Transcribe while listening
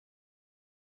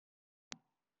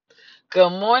Good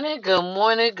morning, good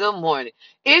morning, good morning.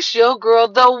 It's your girl,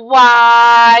 the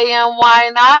why and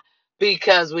why not?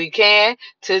 Because we can.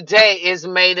 Today is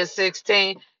May the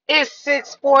 16th. It's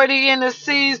 6:40 in the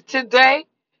C's today.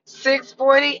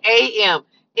 6:40 a.m.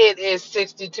 It is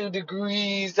 62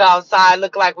 degrees outside.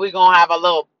 Look like we're gonna have a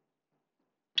little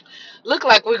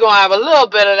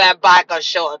bit of that biker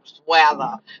shorts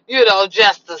weather,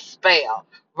 just a spell.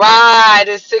 Right,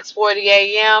 it's 6:40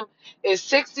 a.m. It's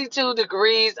 62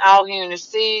 degrees out here in the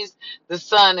seas. The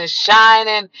sun is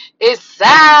shining. It's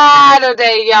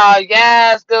Saturday, y'all.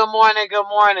 Yes, good morning, good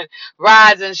morning.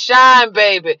 Rise and shine,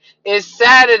 baby. It's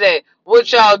Saturday.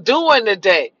 What y'all doing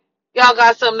today? Y'all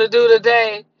got something to do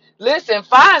today? Listen,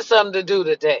 find something to do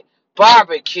today.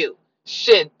 Barbecue.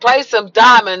 Shit, play some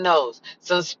dominoes,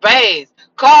 some spades.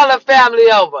 Call the family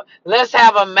over. Let's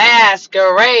have a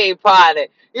masquerade party.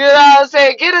 You know what I'm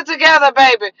saying? Get it together,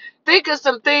 baby. Think of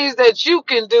some things that you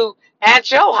can do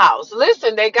at your house.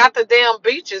 Listen, they got the damn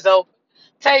beaches open.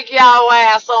 Take y'all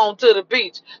ass on to the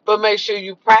beach, but make sure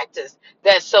you practice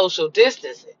that social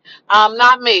distancing.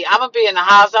 Not me. I'm gonna be in the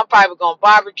house. I'm probably gonna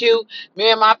barbecue. Me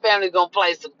and my family gonna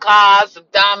play some cards, some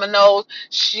dominoes.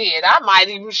 Shit, I might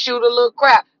even shoot a little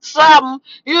crap. Something.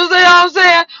 You see what I'm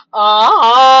saying?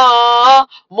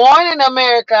 Morning,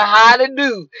 America. How to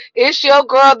do? It's your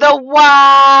girl, the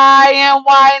why and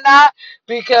why not?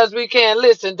 Because we can't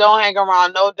listen. Don't hang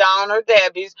around no Downer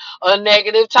Debbies or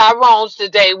negative Tyrones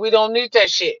today. We don't need that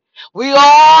shit. We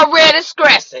already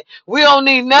stressing. We don't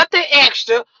need nothing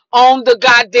extra on the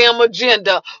goddamn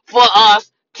agenda for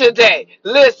us today.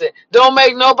 Listen, don't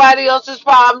make nobody else's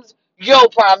problems your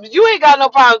problems. You ain't got no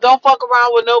problems. Don't fuck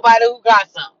around with nobody who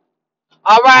got some.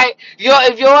 All right,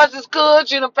 if yours is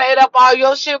good, you done paid up all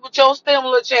your shit with your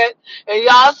stimulus check, and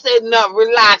y'all sitting up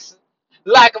relaxing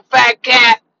like a fat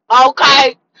cat.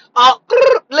 Okay,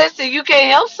 listen, you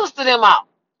can't help sister them out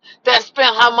that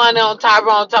spent her money on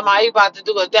Tyrone talking about he about to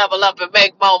do a double up and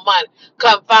make more money.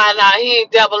 Come find out he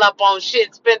ain't double up on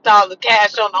shit, spent all the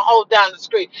cash on the hoe down the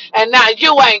street, and now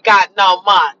you ain't got no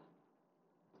money.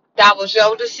 That was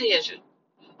your decision.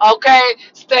 Okay,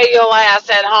 stay your ass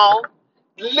at home.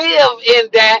 Live in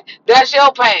that. That's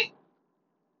your pain.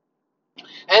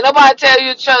 Ain't nobody tell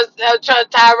you trust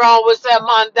Tyrone with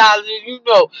 $700. You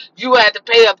know you had to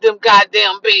pay up them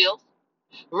goddamn bills.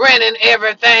 Rent and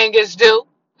everything is due.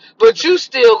 But you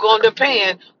still gonna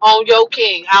depend on your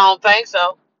king. I don't think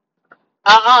so.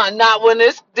 Not when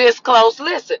it's this close.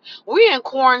 Listen, we in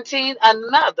quarantine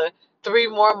another 3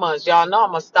 more months. Y'all know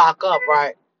I'm gonna stock up,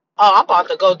 right? Oh, I'm about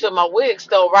to go to my wig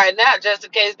store right now just in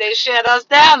case they shut us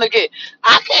down again.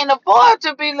 I can't afford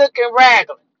to be looking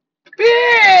raggedy.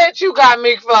 Bitch, you got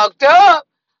me fucked up.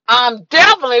 I'm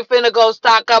definitely finna go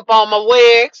stock up on my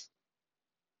wigs,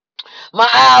 my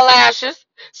eyelashes.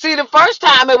 See, the first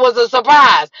time it was a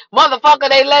surprise. Motherfucker,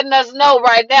 they letting us know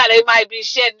right now they might be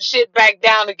shutting shit back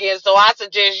down again. So I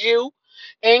suggest you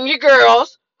and your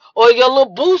girls or your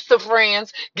little booster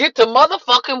friends get to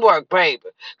motherfucking work, baby.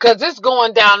 Because it's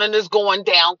going down and it's going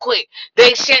down quick.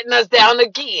 They shutting us down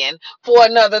again for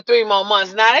another 3 more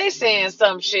months. Now they saying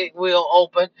some shit will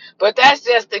open, but that's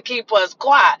just to keep us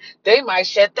quiet. They might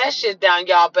shut that shit down.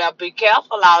 Y'all better be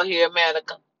careful out here,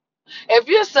 America. If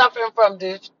you're suffering from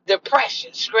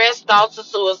depression, stress, thoughts of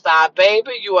suicide,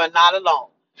 baby, you are not alone.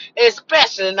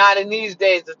 Especially not in these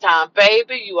days of time,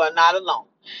 baby, you are not alone.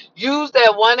 Use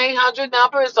that 1-800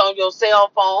 number. It's on your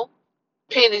cell phone.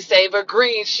 Penny saver,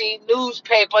 green sheet,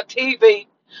 newspaper, TV.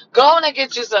 Go on and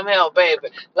get you some help, baby.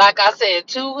 Like I said,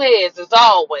 two heads is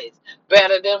always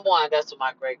better than one. That's what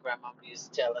my great grandmama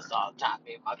used to tell us all the time.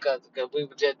 Me and my cousin, because we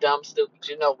were just dumb stupid.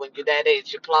 You know, when you're that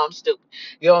age, you're plumb stupid.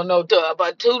 You don't know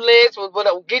about two legs,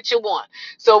 but get you one.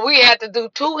 So we had to do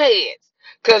two heads,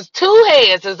 because two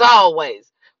heads is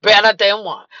always better than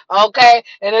one. Okay?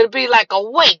 And it'll be like a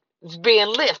weight being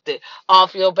lifted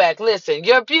off your back. Listen,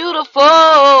 you're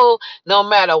beautiful no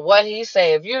matter what he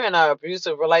say. If you're in an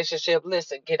abusive relationship,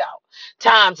 listen, get out.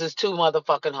 Times is too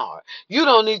motherfucking hard. You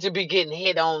don't need to be getting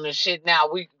hit on and shit now.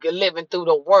 We living through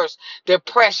the worst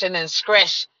depression and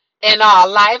stress in our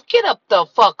life. Get up the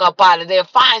fuck up out of there.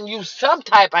 Find you some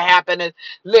type of happiness.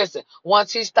 Listen,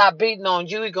 once he stop beating on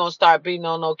you, he gonna start beating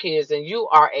on no kids, and you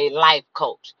are a life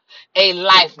coach. A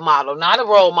life model, not a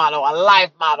role model, a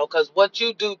life model, because what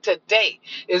you do today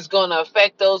is going to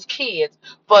affect those kids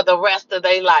for the rest of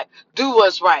their life. Do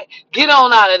what's right. Get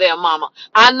on out of there, mama.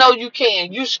 I know you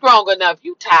can. You strong enough.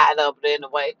 You tied up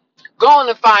anyway. Go on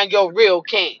and find your real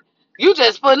king. You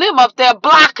just putting him up there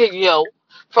blocking you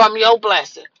from your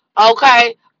blessing.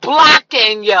 Okay?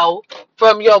 Blocking you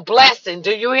from your blessing.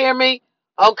 Do you hear me?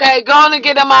 Okay, go on and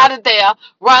get him out of there.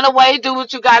 Run away, do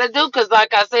what you gotta do, cause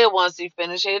like I said, once he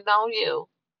finish hitting on you,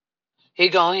 he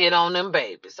gonna hit on them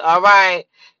babies. All right.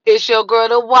 It's your girl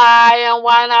the why and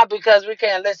why not? Because we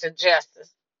can't listen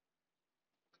justice.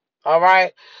 All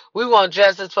right. We want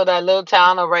justice for that little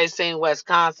town of Racine,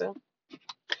 Wisconsin.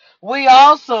 We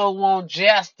also want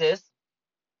justice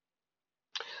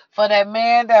for that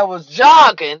man that was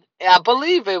jogging. I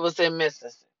believe it was in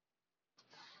Mississippi.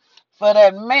 For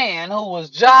that man who was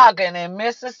jogging in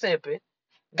Mississippi,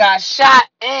 got shot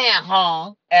and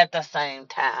hung at the same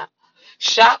time.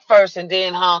 Shot first and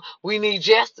then hung. We need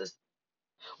justice.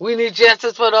 We need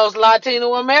justice for those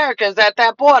Latino Americans at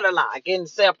that borderline getting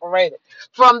separated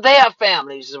from their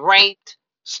families, raped,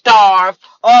 starved,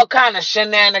 all kind of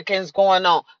shenanigans going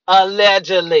on.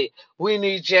 Allegedly, we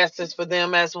need justice for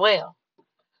them as well.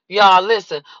 Y'all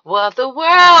listen, what the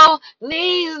world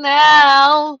needs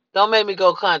now. Don't make me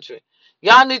go country.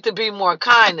 Y'all need to be more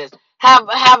kindness. Have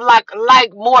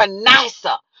like more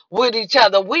nicer with each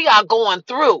other. We are going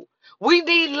through. We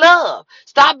need love.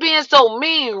 Stop being so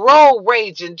mean, road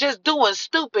raging, just doing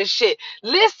stupid shit.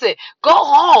 Listen, go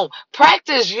home,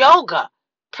 practice yoga,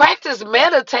 practice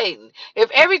meditating.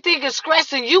 If everything is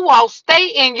stressing you out, stay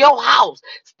in your house,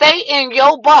 stay in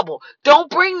your bubble. Don't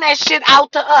bring that shit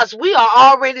out to us. We are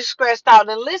already stressed out.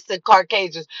 And listen,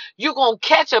 Caucasians, you're going to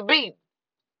catch a beat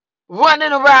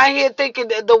running around here thinking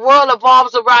that the world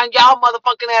evolves around y'all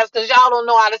motherfucking ass because y'all don't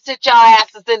know how to sit y'all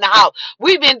asses in the house.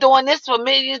 We've been doing this for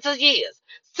millions of years.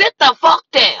 Sit the fuck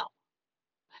down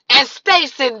and stay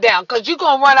sitting down because you're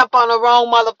going to run up on the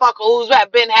wrong motherfucker who's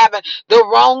been having the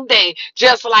wrong day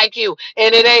just like you,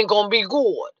 and it ain't going to be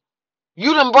good.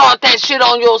 You done brought that shit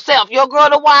on yourself. Your girl,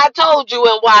 the why I told you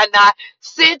and why not.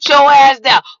 Sit your ass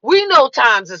down. We know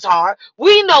times is hard.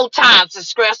 We know times is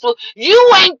stressful.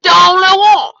 You ain't the only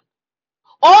one.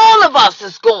 All of us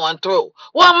is going through.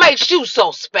 What makes you so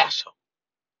special?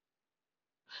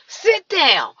 Sit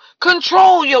down.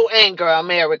 Control your anger,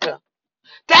 America.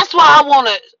 That's why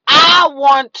I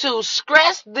want to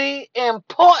stress the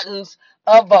importance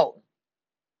of voting.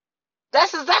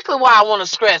 That's exactly why I want to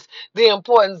stress the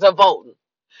importance of voting.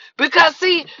 Because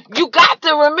see, you got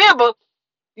to remember,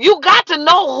 you got to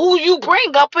know who you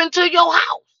bring up into your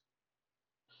house.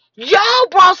 Y'all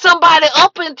brought somebody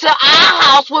up into our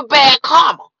house with bad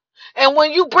karma. And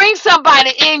when you bring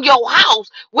somebody in your house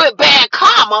with bad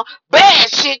karma, bad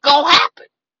shit gonna happen.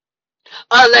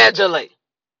 Allegedly.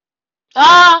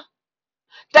 Uh,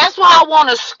 that's why I want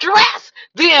to stress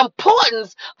the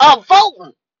importance of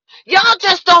voting. Y'all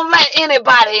just don't let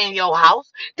anybody in your house.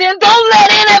 Then don't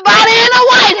let anybody in the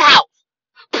White House.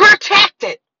 Protect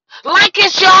it like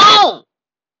it's your own.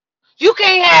 You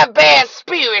can't have bad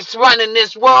spirits running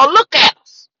this world. Look at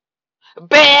us.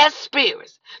 Bad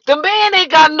spirits. The man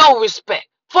ain't got no respect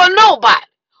for nobody.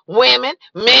 Women,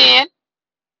 men,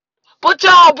 but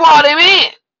y'all brought him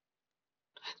in.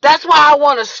 That's why I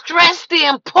want to stress the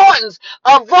importance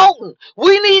of voting.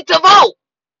 We need to vote.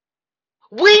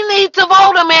 We need to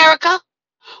vote, America.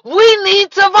 We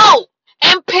need to vote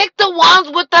and pick the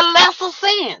ones with the lesser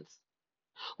sins.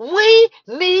 We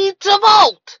need to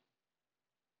vote.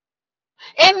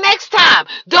 And next time,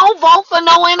 don't vote for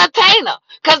no entertainer,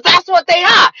 because that's what they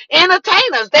are.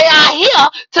 Entertainers. They are here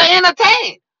to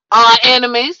entertain our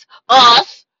enemies,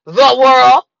 us, the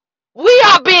world. We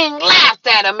are being laughed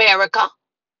at, America.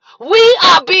 We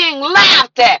are being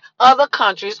laughed at. Other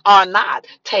countries are not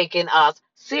taking us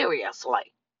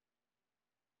seriously.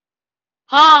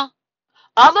 Huh?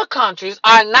 Other countries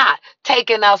are not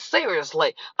taking us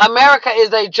seriously. America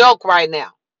is a joke right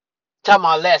now. Talking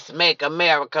about let's make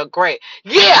America great.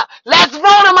 Yeah, let's vote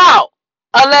them out.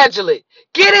 Allegedly.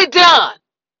 Get it done.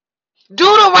 Do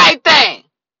the right thing.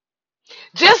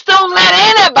 Just don't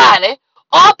let anybody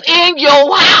up in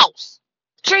your house.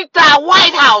 Treat that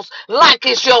White House like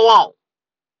it's your own.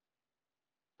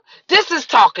 This is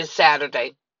Talking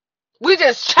Saturday. We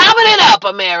just chopping it up,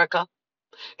 America.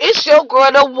 It's your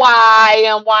girl, the why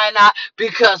and why not?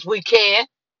 Because we can.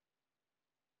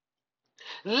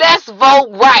 Let's vote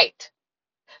right.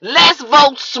 Let's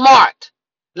vote smart.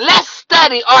 Let's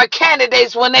study our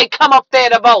candidates when they come up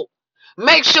there to vote.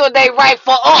 Make sure they right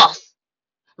for us.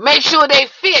 Make sure they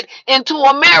fit into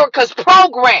America's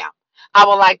program. I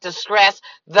would like to stress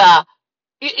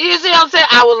you see what I'm saying?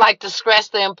 I would like to stress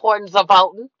the importance of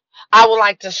voting. I would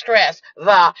like to stress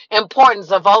the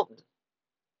importance of voting.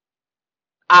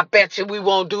 I bet you we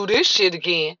won't do this shit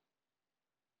again.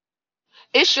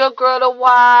 It's your girl, the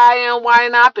why and why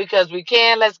not? Because we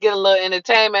can. Let's get a little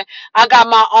entertainment. I got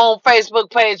my own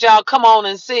Facebook page. Y'all come on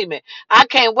and see me. I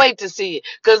can't wait to see it.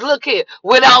 Because look here,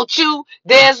 without you,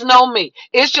 there's no me.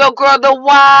 It's your girl, the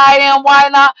why and why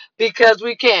not? Because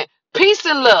we can. Peace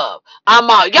and love. I'm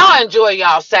out. Y'all enjoy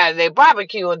y'all Saturday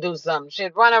barbecue or do something.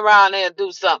 Shit, run around there and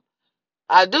do something.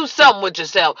 Do something with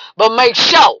yourself. But make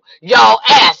sure y'all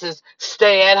asses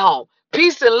stay at home.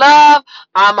 Peace and love.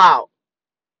 I'm out.